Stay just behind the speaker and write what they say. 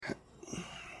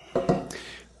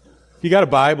If you got a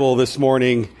Bible this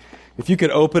morning, if you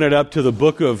could open it up to the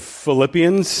book of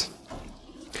Philippians.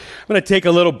 I'm going to take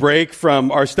a little break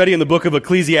from our study in the book of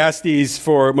Ecclesiastes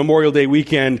for Memorial Day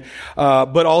weekend,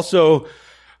 but also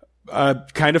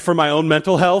kind of for my own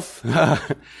mental health.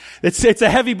 It's a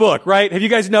heavy book, right? Have you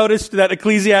guys noticed that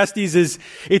Ecclesiastes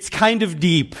it's kind of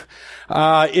deep.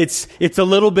 It's a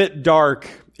little bit dark.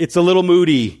 It's a little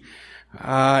moody.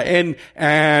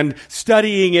 And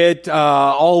studying it,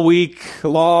 all week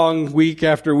long, week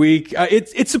after week,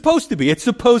 it's supposed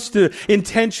to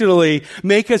intentionally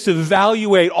make us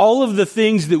evaluate all of the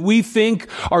things that we think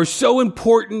are so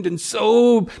important and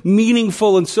so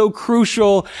meaningful and so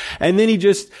crucial. And then he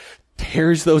just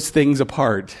tears those things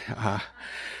apart.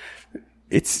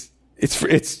 It's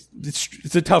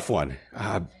a tough one.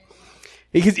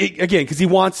 Because he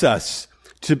wants us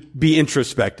to be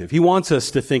introspective. He wants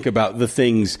us to think about the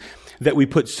things that we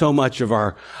put so much of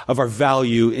our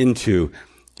value into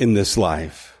in this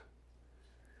life.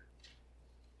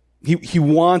 He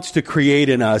wants to create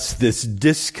in us this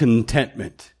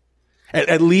discontentment.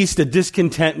 At least a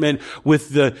discontentment with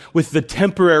the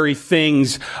temporary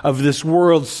things of this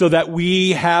world, so that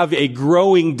we have a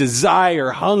growing desire,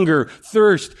 hunger,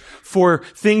 thirst for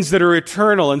things that are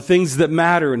eternal and things that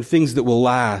matter and things that will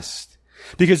last.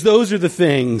 Because those are the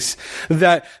things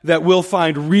that we'll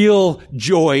find real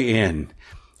joy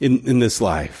in this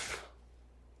life.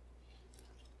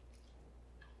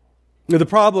 Now, the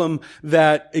problem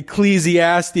that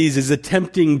Ecclesiastes is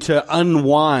attempting to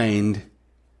unwind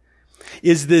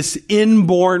is this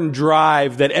inborn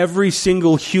drive that every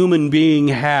single human being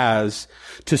has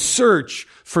to search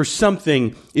for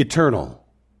something eternal.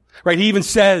 Right? He even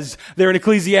says there in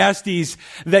Ecclesiastes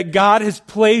that God has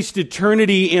placed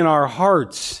eternity in our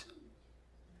hearts.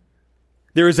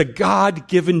 There is a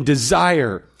God-given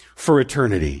desire for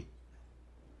eternity.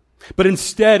 But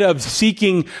instead of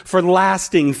seeking for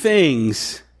lasting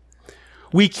things,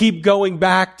 we keep going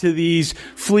back to these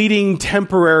fleeting,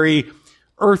 temporary,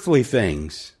 earthly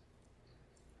things.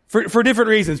 For different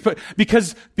reasons. But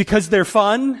because they're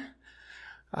fun,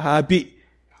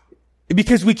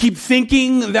 because we keep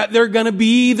thinking that they're going to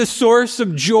be the source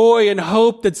of joy and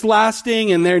hope that's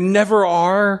lasting, and they never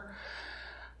are.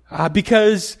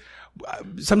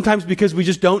 Sometimes because we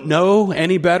just don't know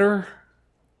any better.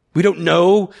 We don't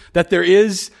know that there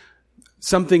is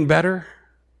something better.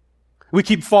 We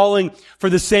keep falling for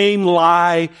the same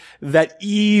lie that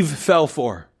Eve fell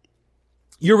for.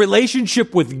 Your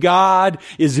relationship with God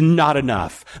is not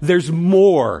enough. There's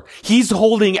more. He's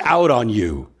holding out on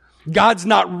you. God's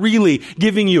not really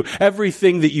giving you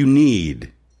everything that you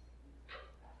need.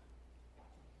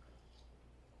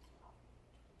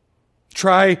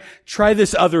 Try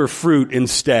this other fruit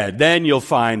instead. Then you'll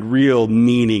find real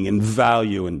meaning and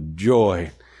value and joy.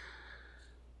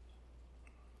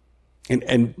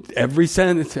 And ever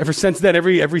since then,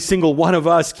 every single one of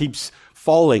us keeps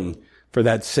falling for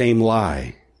that same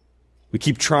lie. We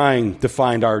keep trying to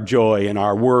find our joy in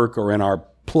our work or in our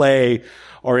play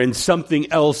or in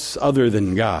something else other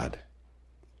than God.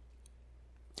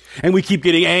 And we keep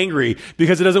getting angry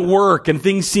because it doesn't work and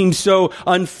things seem so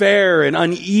unfair and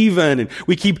uneven. And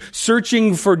we keep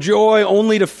searching for joy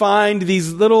only to find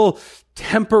these little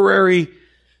temporary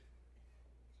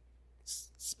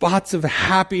spots of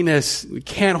happiness we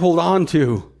can't hold on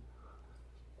to.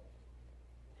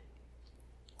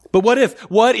 But what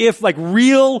if like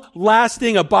real,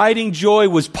 lasting, abiding joy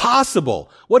was possible?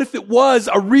 What if it was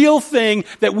a real thing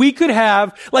that we could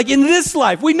have, like in this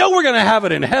life? We know we're going to have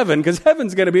it in heaven because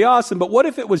heaven's going to be awesome. But what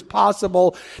if it was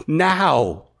possible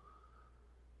now?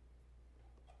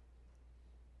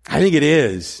 I think it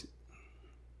is.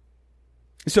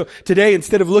 So today,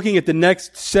 instead of looking at the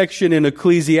next section in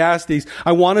Ecclesiastes,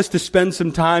 I want us to spend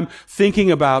some time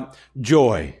thinking about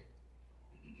joy.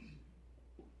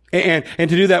 And to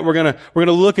do that, we're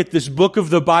gonna look at this book of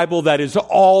the Bible that is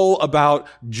all about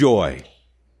joy.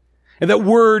 And that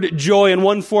word joy in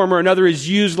one form or another is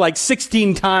used like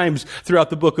 16 times throughout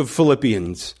the book of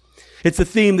Philippians. It's a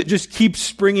theme that just keeps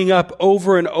springing up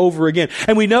over and over again.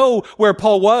 And we know where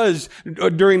Paul was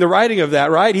during the writing of that,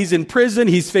 right? He's in prison.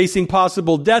 He's facing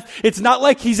possible death. It's not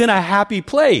like he's in a happy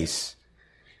place.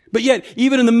 But yet,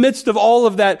 even in the midst of all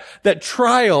of that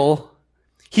trial,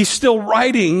 he's still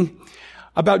writing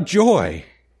about joy.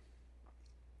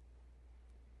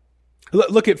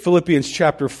 Look at Philippians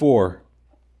chapter 4,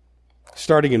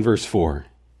 starting in verse 4.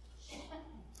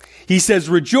 He says,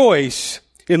 "Rejoice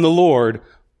in the Lord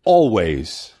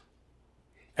always.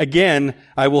 Again,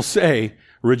 I will say,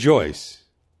 rejoice.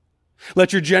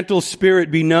 Let your gentle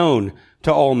spirit be known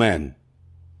to all men.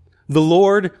 The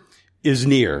Lord is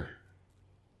near."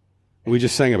 We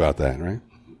just sang about that, right?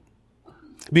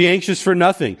 Be anxious for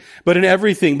nothing, but in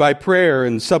everything by prayer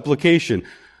and supplication,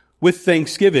 with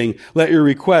thanksgiving, let your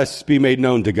requests be made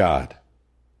known to God.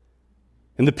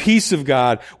 And the peace of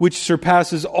God, which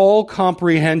surpasses all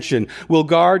comprehension, will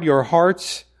guard your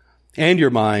hearts and your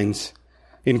minds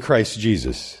in Christ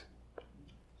Jesus.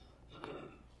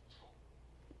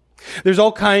 There's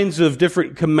all kinds of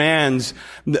different commands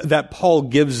that Paul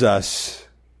gives us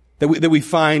that we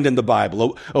find in the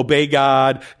Bible. Obey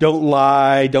God, don't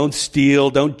lie, don't steal,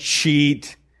 don't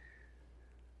cheat.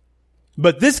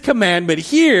 But this commandment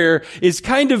here is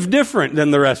kind of different than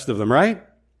the rest of them, right?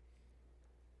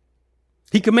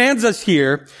 He commands us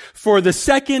here for the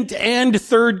second and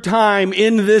third time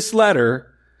in this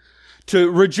letter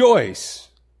to rejoice.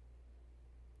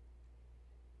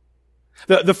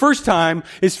 The first time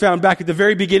is found back at the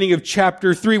very beginning of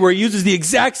chapter 3, where he uses the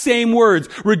exact same words,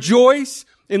 rejoice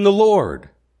in the Lord.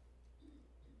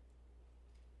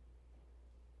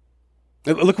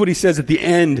 Look what he says at the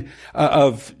end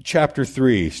of chapter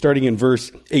 3, starting in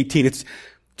verse 18. It's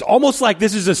almost like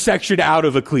this is a section out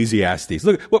of Ecclesiastes.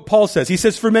 Look what Paul says. He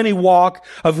says, for many walk,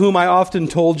 of whom I often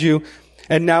told you,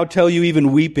 and now tell you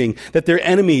even weeping, that they're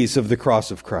enemies of the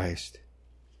cross of Christ,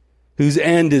 whose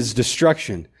end is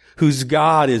destruction, whose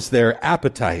God is their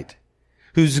appetite,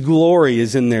 whose glory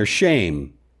is in their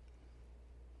shame,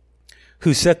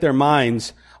 who set their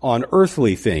minds on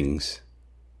earthly things.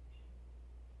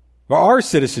 For our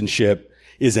citizenship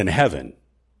is in heaven,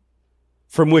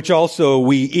 from which also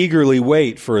we eagerly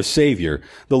wait for a Savior,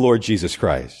 the Lord Jesus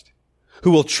Christ,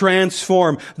 who will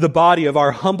transform the body of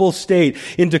our humble state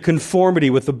into conformity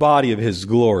with the body of his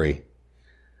glory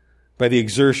by the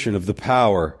exertion of the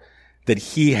power that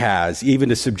he has, even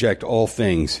to subject all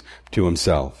things to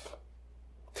himself.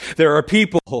 There are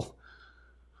people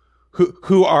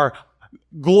who are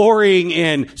glorying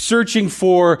in, searching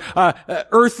for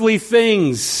earthly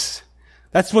things.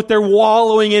 That's what they're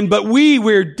wallowing in. But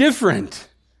we're different.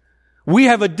 We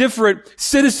have a different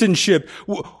citizenship.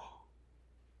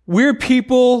 We're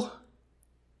people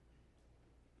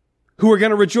who are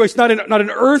going to rejoice not in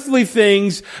earthly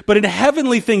things, but in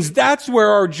heavenly things. That's where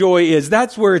our joy is.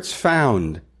 That's where it's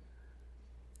found.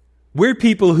 We're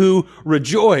people who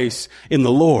rejoice in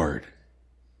the Lord.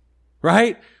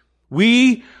 Right?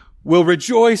 We will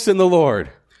rejoice in the Lord.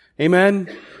 Amen?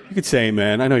 You could say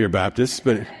amen. I know you're Baptists,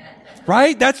 but,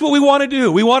 right? That's what we want to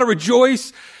do. We want to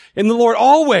rejoice in the Lord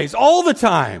always, all the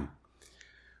time.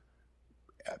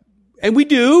 And we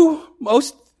do,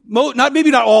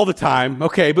 maybe not all the time,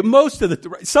 okay, but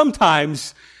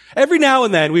sometimes, every now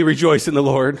and then we rejoice in the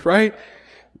Lord, right?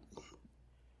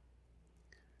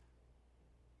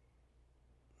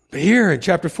 But here in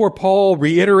chapter 4, Paul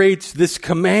reiterates this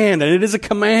command, and it is a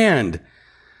command,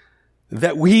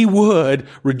 that we would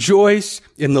rejoice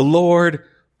in the Lord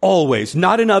always.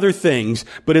 Not in other things,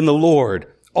 but in the Lord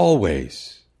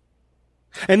always.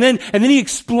 And then he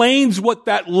explains what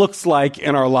that looks like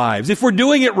in our lives. If we're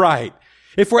doing it right,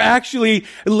 if we're actually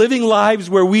living lives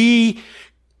where we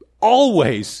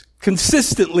always,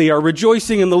 consistently are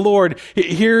rejoicing in the Lord,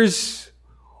 here's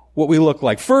what we look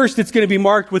like. First, it's going to be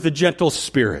marked with a gentle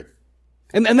spirit.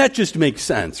 And that just makes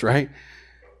sense, right?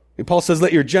 And Paul says,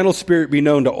 let your gentle spirit be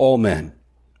known to all men.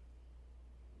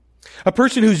 A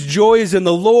person whose joy is in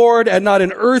the Lord and not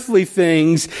in earthly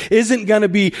things isn't going to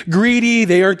be greedy.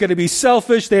 They aren't going to be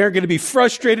selfish. They aren't going to be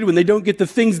frustrated when they don't get the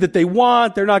things that they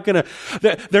want. They're not going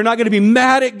to be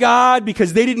mad at God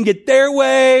because they didn't get their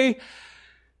way.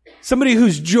 Somebody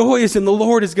whose joy is in the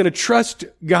Lord is going to trust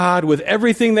God with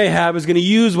everything they have, is going to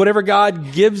use whatever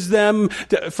God gives them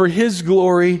for his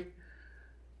glory.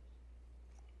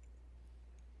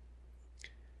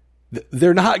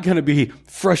 They're not going to be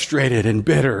frustrated and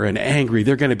bitter and angry.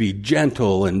 They're going to be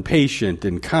gentle and patient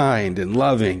and kind and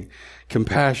loving,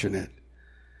 compassionate.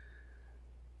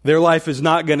 Their life is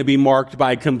not going to be marked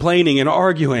by complaining and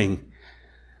arguing.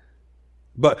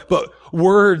 But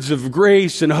words of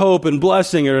grace and hope and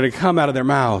blessing are going to come out of their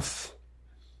mouth.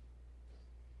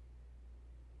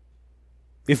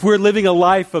 If we're living a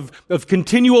life of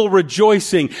continual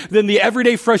rejoicing, then the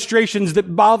everyday frustrations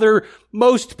that bother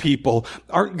most people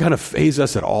aren't going to faze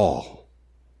us at all.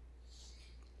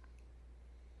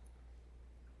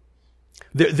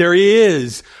 There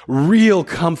is real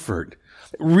comfort,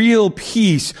 real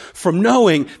peace from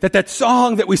knowing that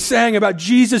song that we sang about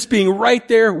Jesus being right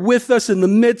there with us in the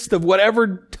midst of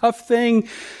whatever tough thing,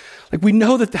 like we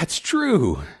know that that's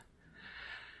true.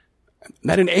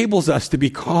 That enables us to be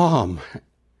calm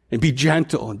and be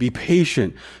gentle and be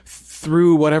patient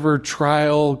through whatever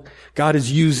trial God is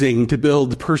using to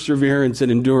build perseverance and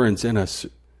endurance in us.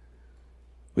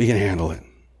 We can handle it.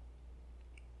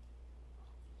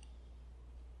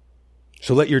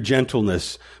 So let your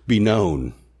gentleness be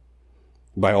known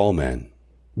by all men.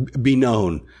 Be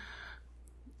known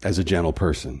as a gentle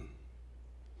person.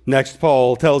 Next,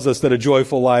 Paul tells us that a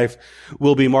joyful life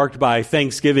will be marked by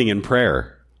thanksgiving and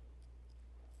prayer.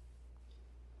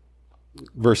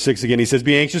 Verse 6 again, he says,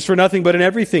 be anxious for nothing, but in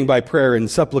everything by prayer and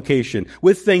supplication.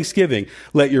 With thanksgiving,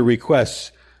 let your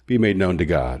requests be made known to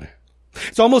God.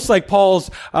 It's almost like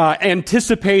Paul's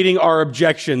anticipating our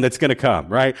objection that's going to come,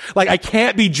 right? Like, I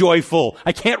can't be joyful.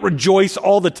 I can't rejoice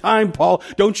all the time, Paul.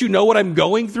 Don't you know what I'm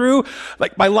going through?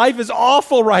 Like, my life is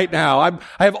awful right now.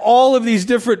 I have all of these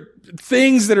different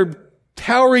things that are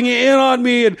towering in on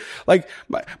me, and like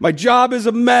my job is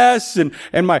a mess, and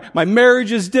my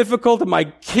marriage is difficult, and my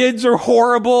kids are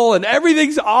horrible, and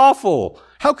everything's awful.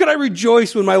 How can I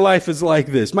rejoice when my life is like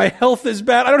this? My health is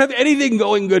bad. I don't have anything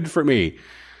going good for me.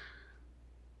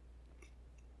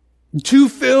 Too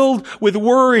filled with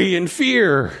worry and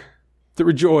fear to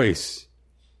rejoice.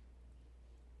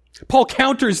 Paul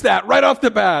counters that right off the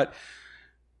bat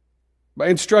by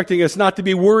instructing us not to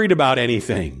be worried about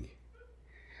anything,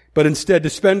 but instead to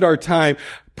spend our time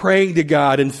praying to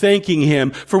God and thanking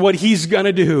Him for what He's going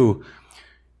to do,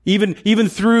 even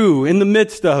through, in the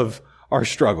midst of our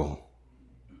struggle.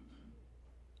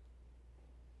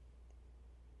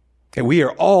 And we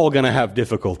are all going to have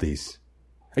difficulties.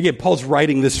 Again, Paul's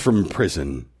writing this from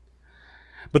prison.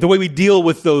 But the way we deal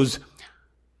with those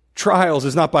trials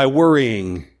is not by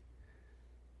worrying,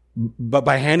 but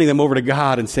by handing them over to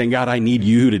God and saying, God, I need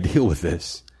you to deal with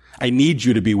this. I need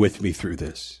you to be with me through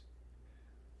this.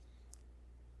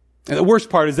 And the worst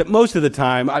part is that most of the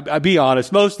time, I'll be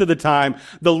honest, most of the time,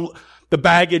 the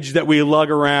baggage that we lug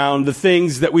around, the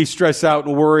things that we stress out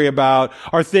and worry about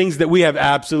are things that we have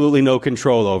absolutely no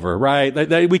control over, right?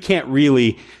 That we can't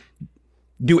really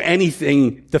do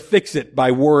anything to fix it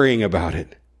by worrying about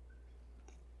it.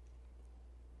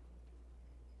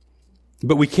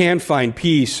 But we can find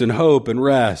peace and hope and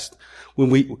rest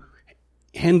when we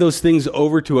hand those things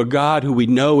over to a God who we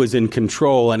know is in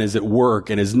control and is at work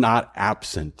and is not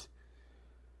absent.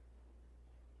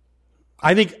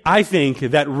 I think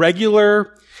that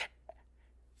regular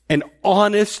and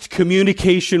honest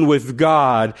communication with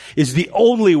God is the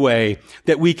only way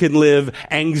that we can live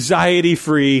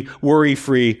anxiety-free,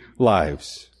 worry-free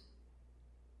lives.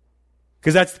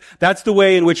 Because that's the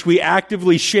way in which we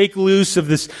actively shake loose of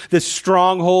this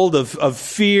stronghold of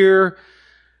fear.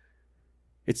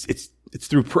 It's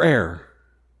through prayer.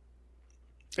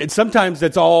 And sometimes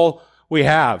that's all we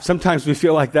have. Sometimes we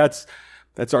feel like that's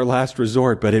our last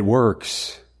resort, but it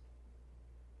works.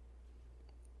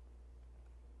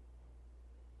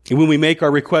 And when we make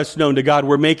our requests known to God,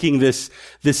 we're making this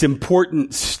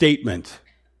important statement.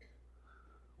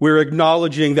 We're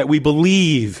acknowledging that we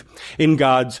believe in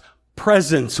God's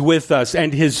presence with us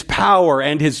and His power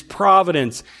and His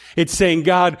providence. It's saying,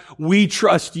 God, we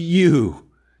trust you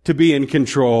to be in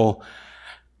control.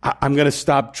 I'm going to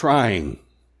stop trying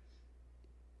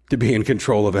to be in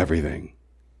control of everything.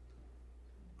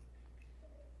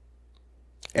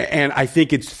 And I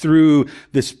think it's through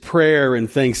this prayer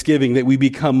and thanksgiving that we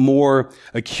become more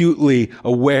acutely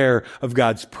aware of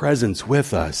God's presence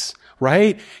with us,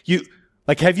 right?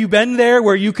 Have you been there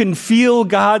where you can feel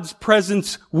God's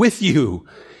presence with you?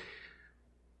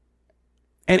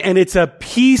 And it's a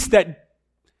peace that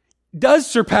does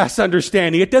surpass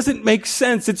understanding. It doesn't make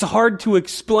sense. It's hard to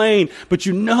explain, but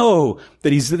you know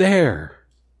that He's there,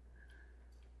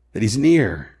 that He's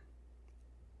near.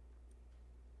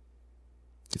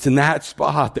 It's in that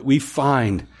spot that we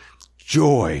find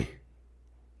joy.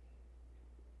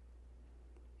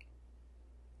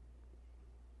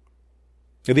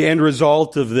 And the end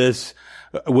result of this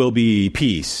will be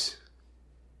peace.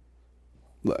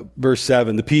 Verse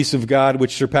 7, the peace of God,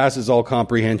 which surpasses all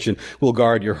comprehension, will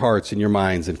guard your hearts and your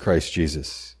minds in Christ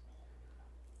Jesus.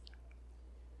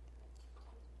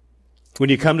 When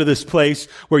you come to this place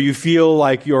where you feel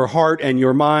like your heart and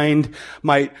your mind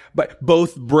might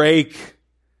both break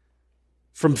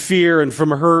from fear and from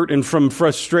hurt and from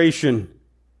frustration,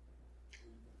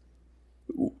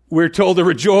 we're told to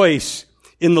rejoice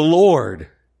in the Lord.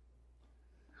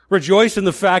 Rejoice in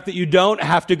the fact that you don't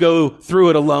have to go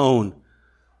through it alone.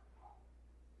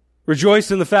 Rejoice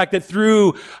in the fact that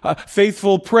through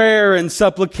faithful prayer and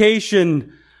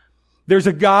supplication, there's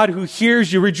a God who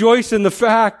hears you. Rejoice in the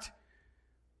fact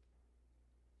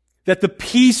that the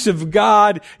peace of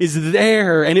God is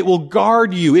there and it will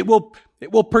guard you. It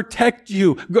will protect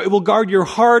you. It will guard your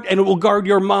heart and it will guard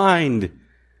your mind.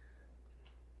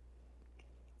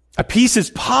 A peace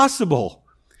is possible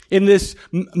in this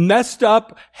messed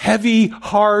up, heavy,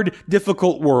 hard,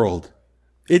 difficult world.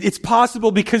 It's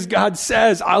possible because God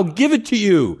says, I'll give it to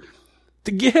you. It's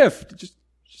a gift.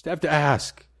 Just have to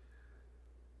ask.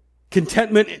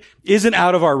 Contentment isn't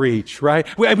out of our reach, right?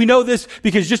 We know this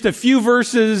because just a few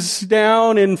verses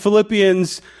down in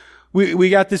Philippians, we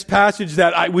got this passage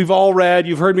that we've all read.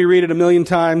 You've heard me read it a million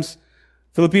times.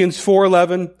 Philippians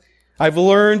 4:11. I've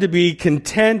learned to be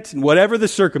content in whatever the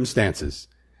circumstances.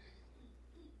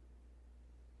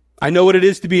 I know what it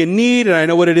is to be in need, and I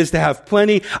know what it is to have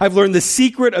plenty. I've learned the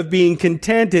secret of being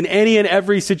content in any and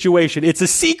every situation. It's a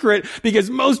secret because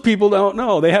most people don't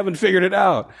know. They haven't figured it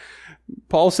out.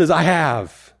 Paul says, I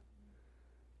have.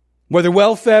 Whether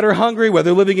well-fed or hungry,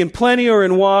 whether living in plenty or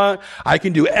in want, I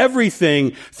can do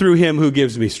everything through him who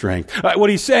gives me strength. What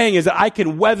he's saying is that I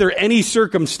can weather any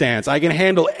circumstance. I can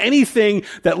handle anything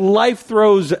that life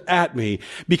throws at me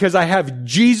because I have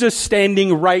Jesus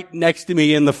standing right next to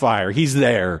me in the fire. He's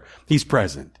there. He's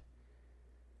present.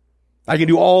 I can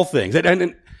do all things.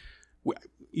 And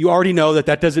you already know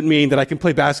that doesn't mean that I can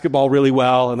play basketball really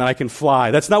well and that I can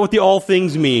fly. That's not what the all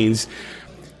things means.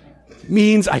 It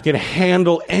means I can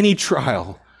handle any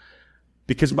trial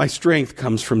because my strength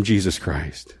comes from Jesus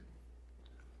Christ.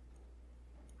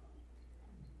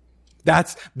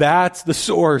 That's the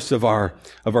source of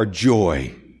our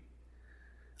joy.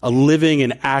 A living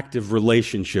and active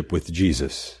relationship with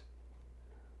Jesus.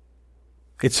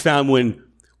 It's found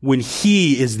when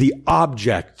he is the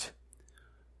object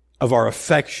of our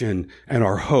affection and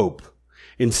our hope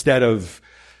instead of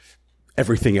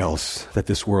everything else that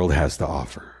this world has to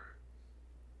offer.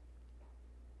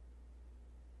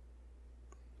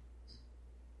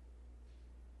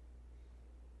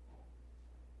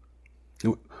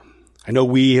 I know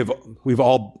we've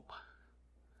all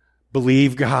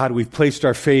believed God, we've placed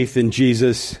our faith in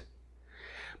Jesus,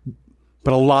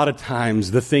 but a lot of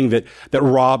times the thing that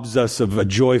robs us of a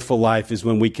joyful life is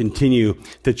when we continue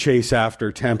to chase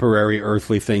after temporary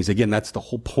earthly things. Again, that's the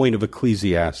whole point of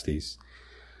Ecclesiastes.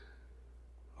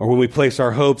 Or when we place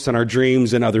our hopes and our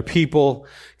dreams in other people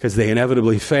because they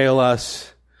inevitably fail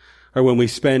us. Or when we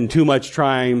spend too much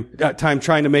time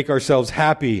trying to make ourselves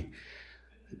happy.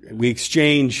 We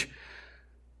exchange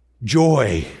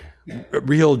joy,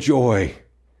 real joy,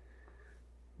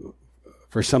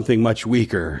 for something much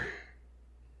weaker.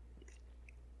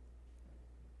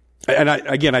 And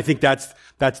I think that's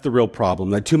the real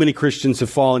problem, that too many Christians have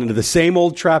fallen into the same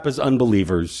old trap as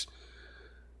unbelievers.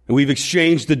 And we've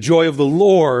exchanged the joy of the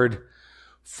Lord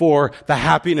for the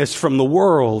happiness from the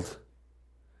world.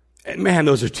 And man,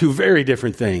 those are two very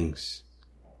different things.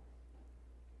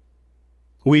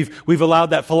 We've allowed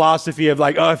that philosophy of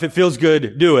like, oh, if it feels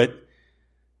good, do it,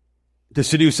 to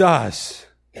seduce us.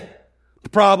 The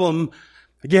problem,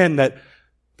 again, that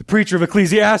the preacher of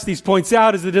Ecclesiastes points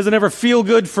out is that it doesn't ever feel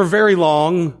good for very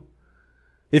long.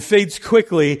 It fades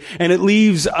quickly, and it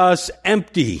leaves us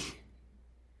empty.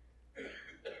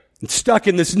 And stuck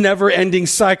in this never-ending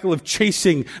cycle of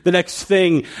chasing the next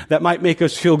thing that might make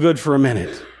us feel good for a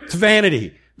minute. It's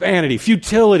vanity,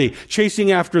 futility,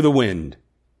 chasing after the wind.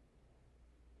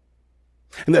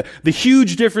 And the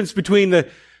huge difference between the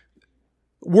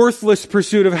worthless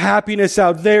pursuit of happiness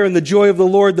out there and the joy of the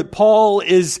Lord that Paul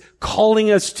is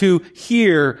calling us to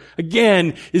here,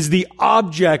 again, is the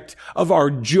object of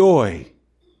our joy.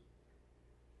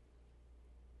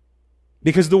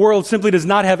 Because the world simply does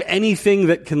not have anything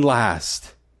that can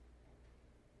last.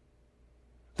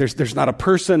 There's not a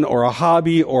person or a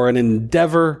hobby or an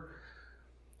endeavor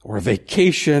or a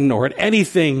vacation or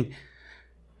anything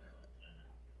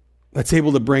that's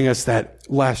able to bring us that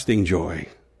lasting joy.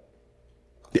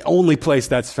 The only place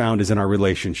that's found is in our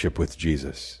relationship with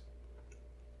Jesus.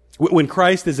 When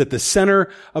Christ is at the center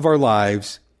of our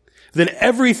lives, then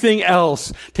everything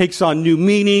else takes on new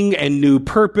meaning and new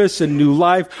purpose and new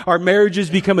life. Our marriages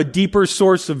become a deeper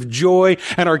source of joy,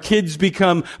 and our kids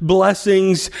become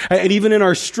blessings. And even in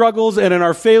our struggles and in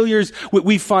our failures,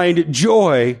 we find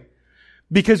joy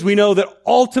because we know that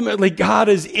ultimately God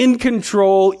is in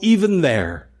control even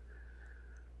there.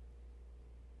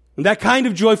 And that kind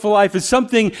of joyful life is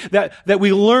something that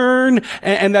we learn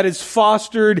and that is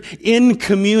fostered in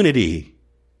community.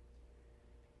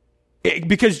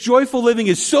 Because joyful living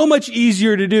is so much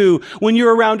easier to do when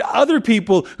you're around other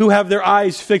people who have their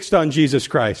eyes fixed on Jesus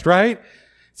Christ, right?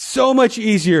 So much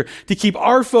easier to keep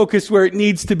our focus where it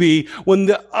needs to be when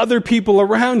the other people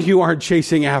around you aren't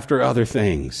chasing after other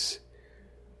things.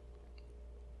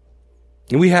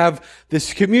 And we have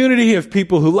this community of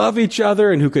people who love each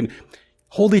other and who can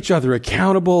hold each other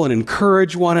accountable and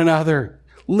encourage one another,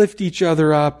 lift each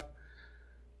other up.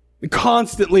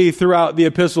 Constantly throughout the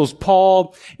epistles,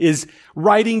 Paul is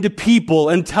writing to people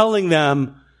and telling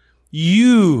them,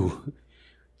 you,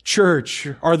 church,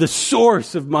 are the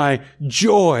source of my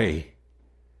joy.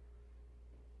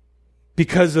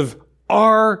 because of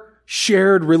our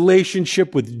shared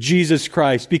relationship with Jesus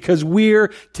Christ, because we're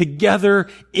together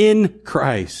in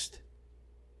Christ.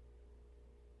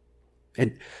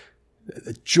 And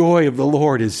the joy of the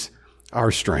Lord is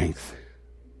our strength.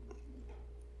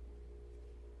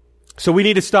 So we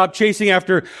need to stop chasing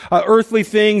after earthly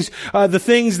things, the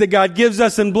things that God gives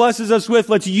us and blesses us with.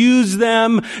 Let's use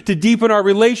them to deepen our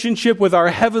relationship with our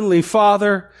Heavenly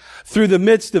Father through the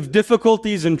midst of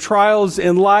difficulties and trials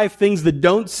in life, things that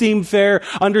don't seem fair.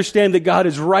 Understand that God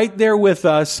is right there with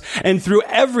us, and through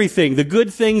everything, the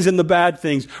good things and the bad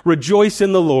things, rejoice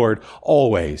in the Lord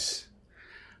always.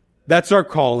 That's our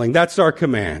calling. That's our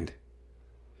command.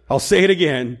 I'll say it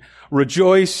again.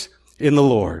 Rejoice in the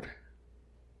Lord.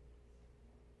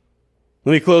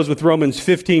 Let me close with Romans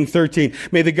 15:13.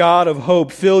 May the God of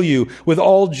hope fill you with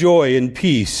all joy and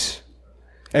peace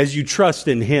as you trust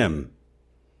in Him,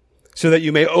 so that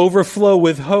you may overflow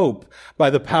with hope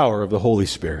by the power of the Holy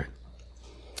Spirit.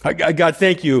 God,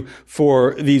 thank you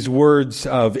for these words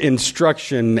of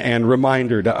instruction and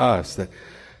reminder to us that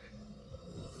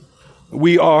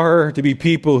we are to be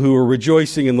people who are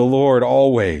rejoicing in the Lord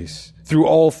always, through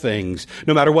all things,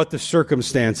 no matter what the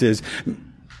circumstance is.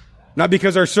 Not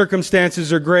because our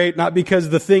circumstances are great, not because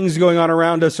the things going on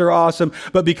around us are awesome,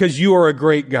 but because you are a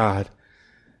great God.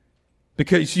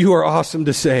 Because you are awesome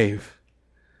to save.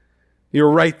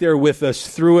 You're right there with us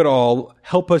through it all.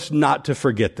 Help us not to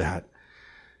forget that.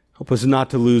 Help us not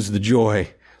to lose the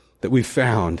joy that we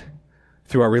found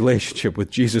through our relationship with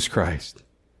Jesus Christ.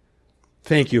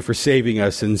 Thank you for saving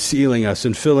us and sealing us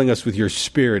and filling us with your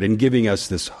Spirit and giving us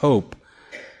this hope.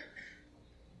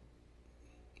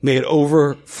 May it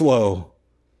overflow.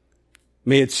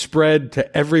 May it spread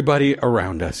to everybody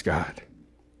around us, God.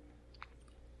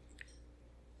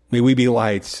 May we be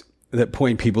lights that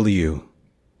point people to you.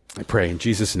 I pray in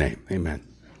Jesus' name. Amen.